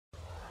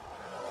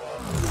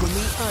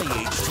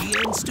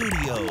IHTN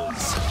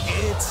Studios,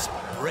 it's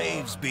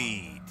Braves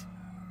Beat.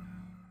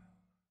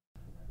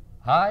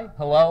 Hi,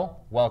 hello,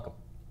 welcome.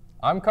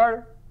 I'm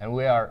Carter, and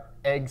we are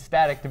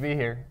ecstatic to be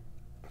here.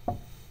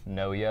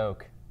 No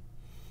yoke.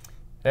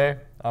 Hey,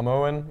 I'm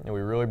Owen, and we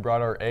really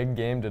brought our egg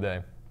game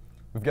today.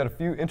 We've got a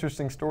few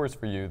interesting stories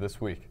for you this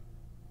week.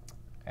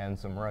 And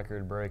some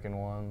record-breaking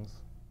ones.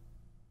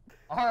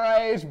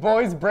 RIH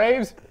boys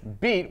Braves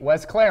beat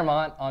West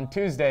Claremont on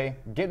Tuesday,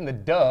 getting the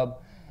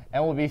dub,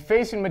 and will be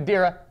facing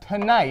Madeira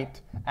tonight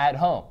at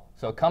home.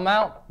 So come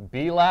out,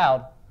 be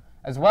loud.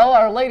 As well,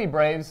 our Lady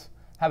Braves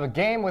have a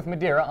game with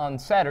Madeira on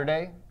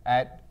Saturday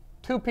at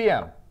 2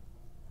 p.m.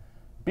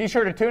 Be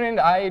sure to tune in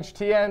to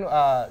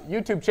IHTN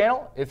YouTube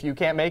channel if you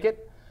can't make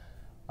it.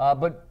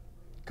 But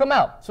come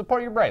out,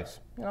 support your Braves,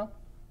 you know.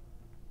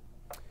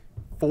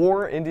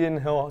 4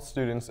 Indian Hill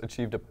students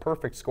achieved a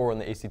perfect score on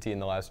the ACT in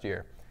the last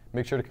year.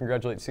 Make sure to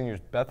congratulate seniors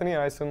Bethany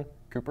Eisen,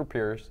 Cooper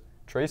Pierce,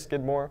 Trey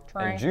Skidmore,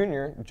 and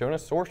junior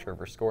Jonas Sorsher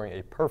for scoring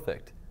a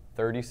perfect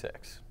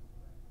 36.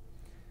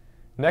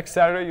 Next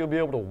Saturday, you'll be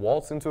able to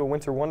waltz into a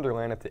winter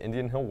wonderland at the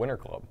Indian Hill Winter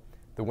Club.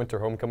 The winter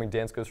homecoming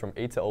dance goes from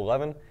 8 to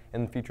 11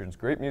 and features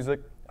great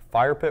music, a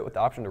fire pit with the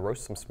option to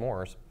roast some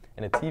s'mores,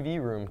 and a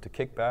TV room to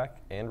kick back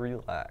and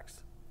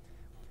relax.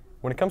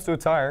 When it comes to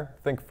attire,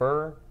 think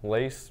fur,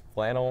 lace,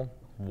 flannel,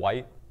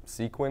 white,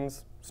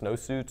 sequins,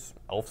 snowsuits,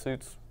 elf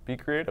suits. Be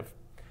creative.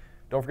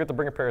 Don't forget to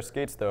bring a pair of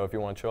skates, though, if you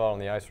want to chill out on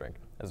the ice rink,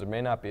 as there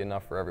may not be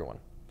enough for everyone.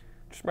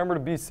 Just remember to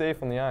be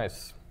safe on the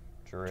ice.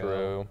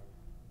 True.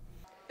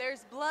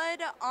 There's blood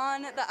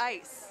on the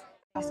ice.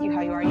 Ask you how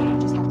you are, you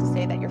just have to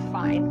say that you're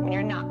fine when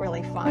you're not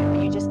really fine,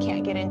 but you just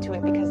can't get into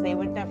it because they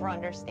would never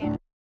understand.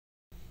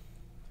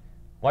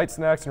 Light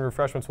snacks and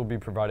refreshments will be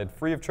provided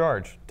free of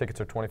charge. Tickets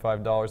are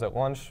 $25 at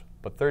lunch,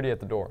 but $30 at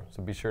the door,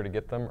 so be sure to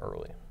get them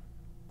early.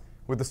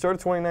 With the start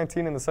of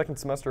 2019 and the second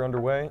semester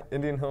underway,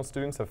 Indian Hill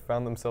students have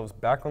found themselves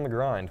back on the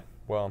grind.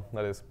 Well,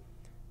 that is,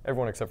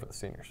 everyone except for the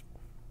seniors.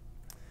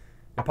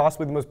 And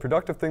possibly the most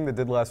productive thing they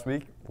did last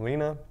week,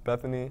 Lena,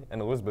 Bethany,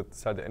 and Elizabeth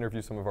decided to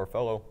interview some of our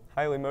fellow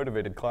highly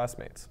motivated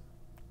classmates.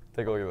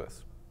 Take a look at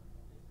this.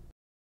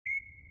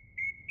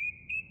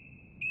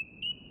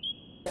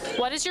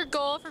 What is your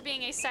goal for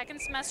being a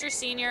second semester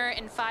senior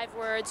in 5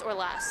 words or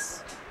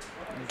less?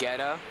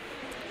 Get a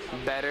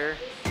better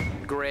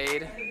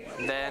grade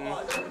than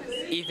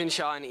Ethan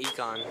Shaw and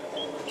Econ.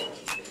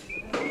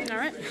 All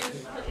right.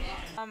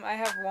 I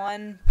have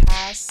 1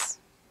 pass.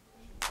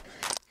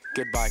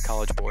 Goodbye,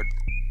 College Board.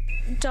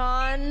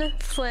 Dawn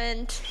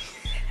Flint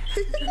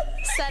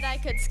said I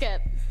could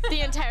skip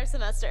the entire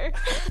semester.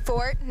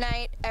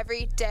 Fortnite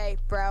every day,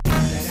 bro.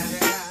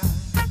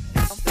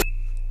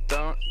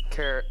 Don't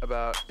care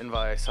about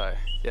Invi.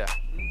 Yeah.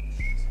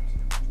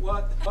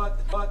 What?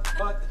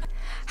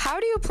 How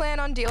do you plan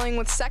on dealing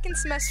with second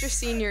semester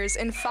seniors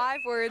in 5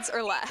 words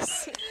or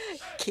less?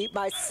 Keep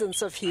my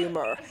sense of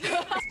humor.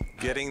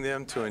 Getting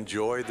them to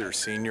enjoy their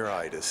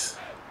senioritis.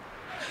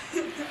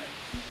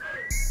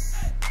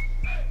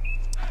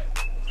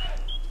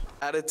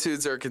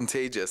 Attitudes are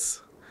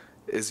contagious.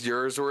 Is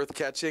yours worth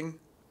catching?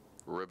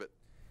 Ribbit.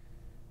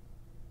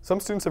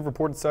 Some students have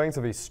reported sightings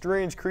of a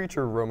strange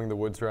creature roaming the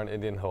woods around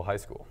Indian Hill High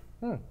School.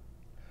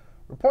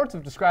 Reports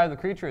have described the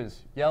creature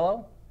as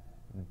yellow,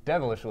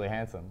 devilishly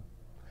handsome,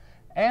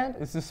 and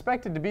is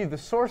suspected to be the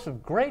source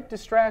of great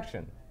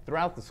distraction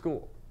throughout the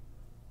school.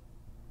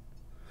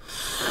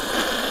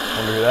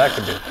 Wonder who that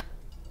could be.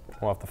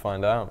 We'll have to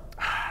find out.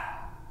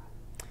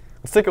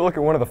 Let's take a look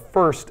at one of the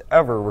first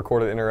ever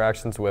recorded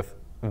interactions with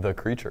the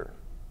creature.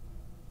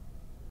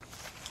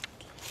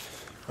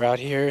 We're out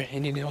here,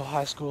 Indian Hill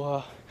High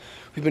School.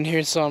 We've been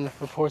hearing some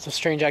reports of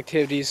strange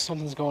activities.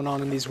 Something's going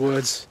on in these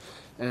woods,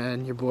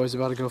 and your boy's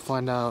about to go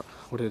find out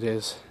what it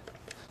is.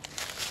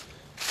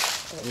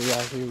 We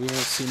out here, we don't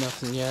see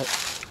nothing yet.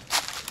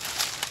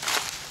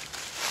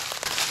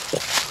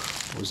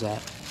 What was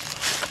that?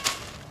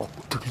 Oh,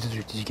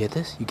 did you get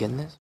this? You getting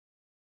this?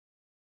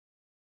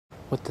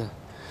 What the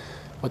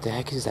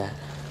heck is that?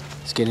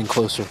 It's getting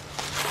closer.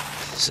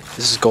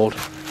 This is gold.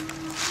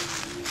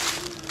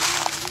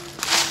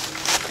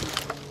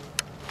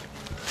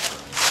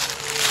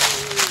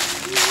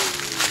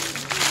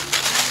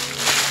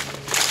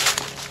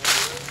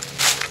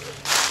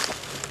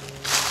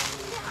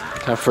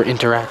 Time for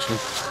interaction.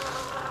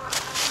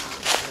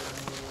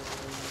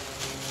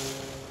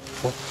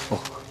 Oh,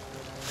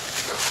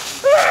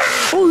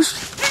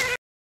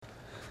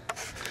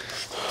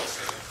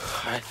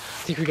 I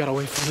think we got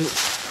away from it.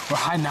 We're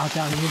hiding out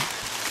down here.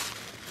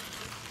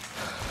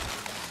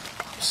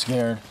 I'm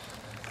scared.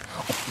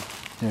 Oh,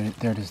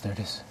 there it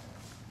is.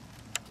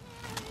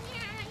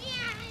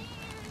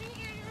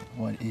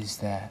 What is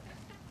that?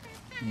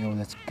 Yo,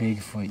 that's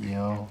Bigfoot,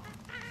 yo.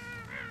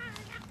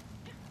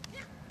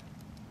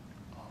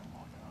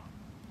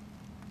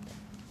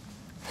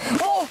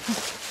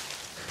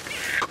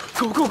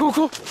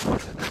 Go!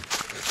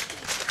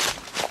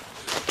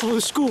 Oh,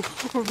 the school!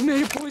 We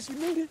made it, boys! We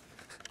made it!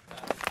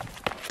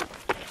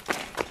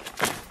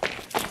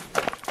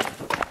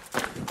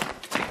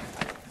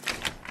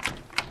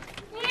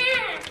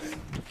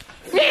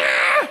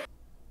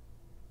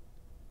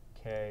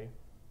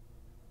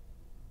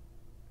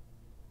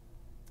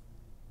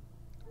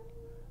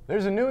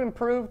 There's a new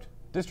improved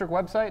district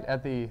website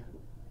at the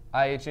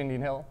IH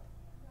Indian Hill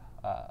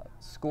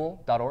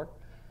school.org.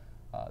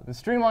 The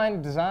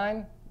streamlined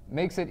design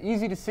makes it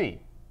easy to see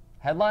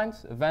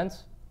headlines,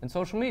 events, and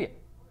social media.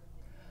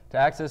 To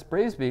access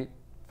Braves Beat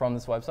from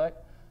this website,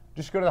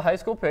 just go to the high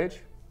school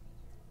page,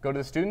 go to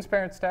the Students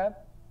Parents tab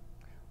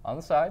on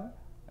the side,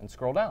 and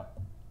scroll down.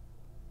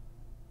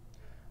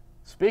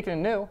 Speaking of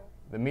new,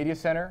 the Media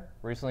Center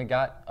recently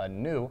got a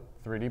new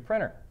 3D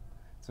printer.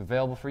 It's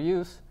available for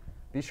use.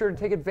 Be sure to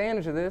take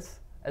advantage of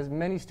this, as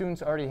many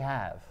students already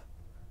have,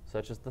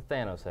 such as the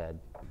Thanos head.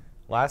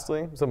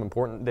 Lastly, some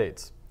important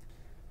dates.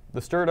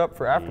 The Stir It Up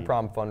for After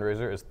Prom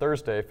fundraiser is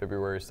Thursday,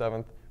 February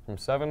 7th from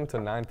 7 to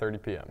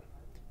 9:30 p.m.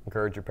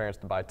 Encourage your parents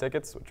to buy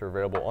tickets, which are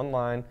available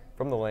online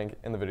from the link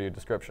in the video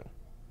description.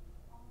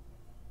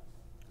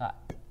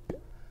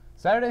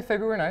 Saturday,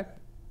 February 9th,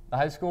 the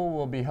high school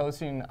will be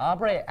hosting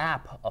Abre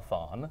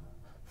App-a-thon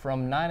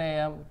from 9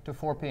 a.m. to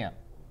 4 p.m.,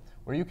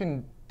 where you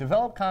can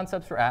develop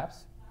concepts for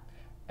apps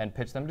and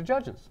pitch them to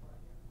judges.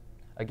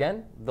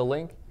 Again, the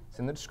link is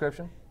in the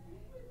description.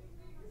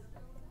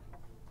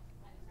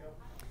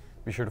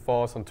 Be sure to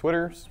follow us on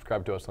Twitter,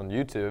 subscribe to us on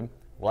YouTube,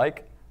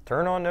 like,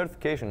 turn on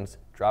notifications,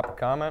 drop a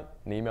comment,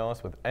 and email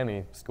us with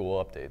any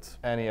school updates.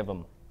 Any of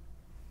them.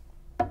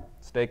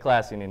 Stay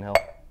classy, Indian Hill.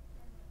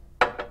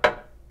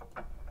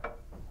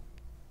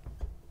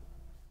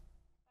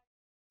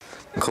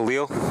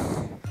 Khalil,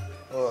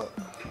 what?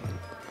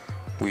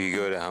 Will you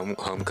go to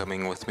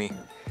homecoming with me?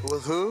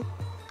 With who?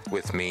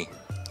 With me.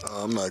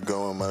 I'm not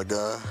going, my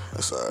guy.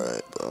 That's all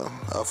right, though.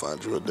 I'll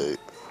find you a date.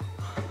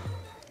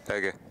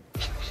 Okay.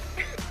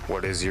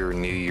 What is your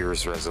New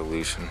Year's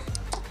resolution?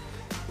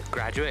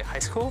 Graduate high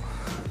school?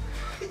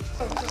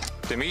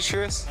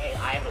 Demetrius? Hey,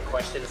 I have a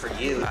question for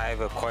you. I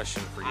have a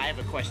question for you. I have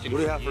a question What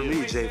do for you have for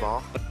me,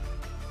 J-Ball?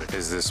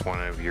 Is this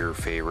one of your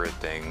favorite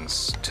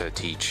things to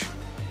teach?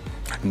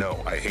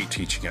 No, I hate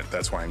teaching it.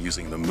 That's why I'm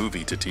using the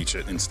movie to teach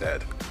it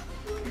instead.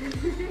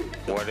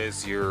 What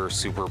is your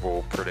Super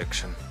Bowl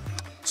prediction?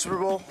 Super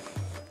Bowl?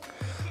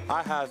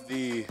 I have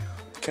the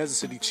Kansas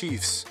City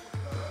Chiefs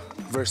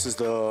versus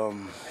the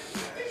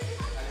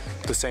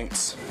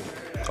Saints.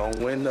 Don't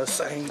win the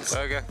Saints.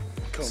 Okay.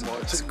 Come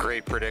on. It's a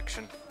great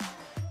prediction.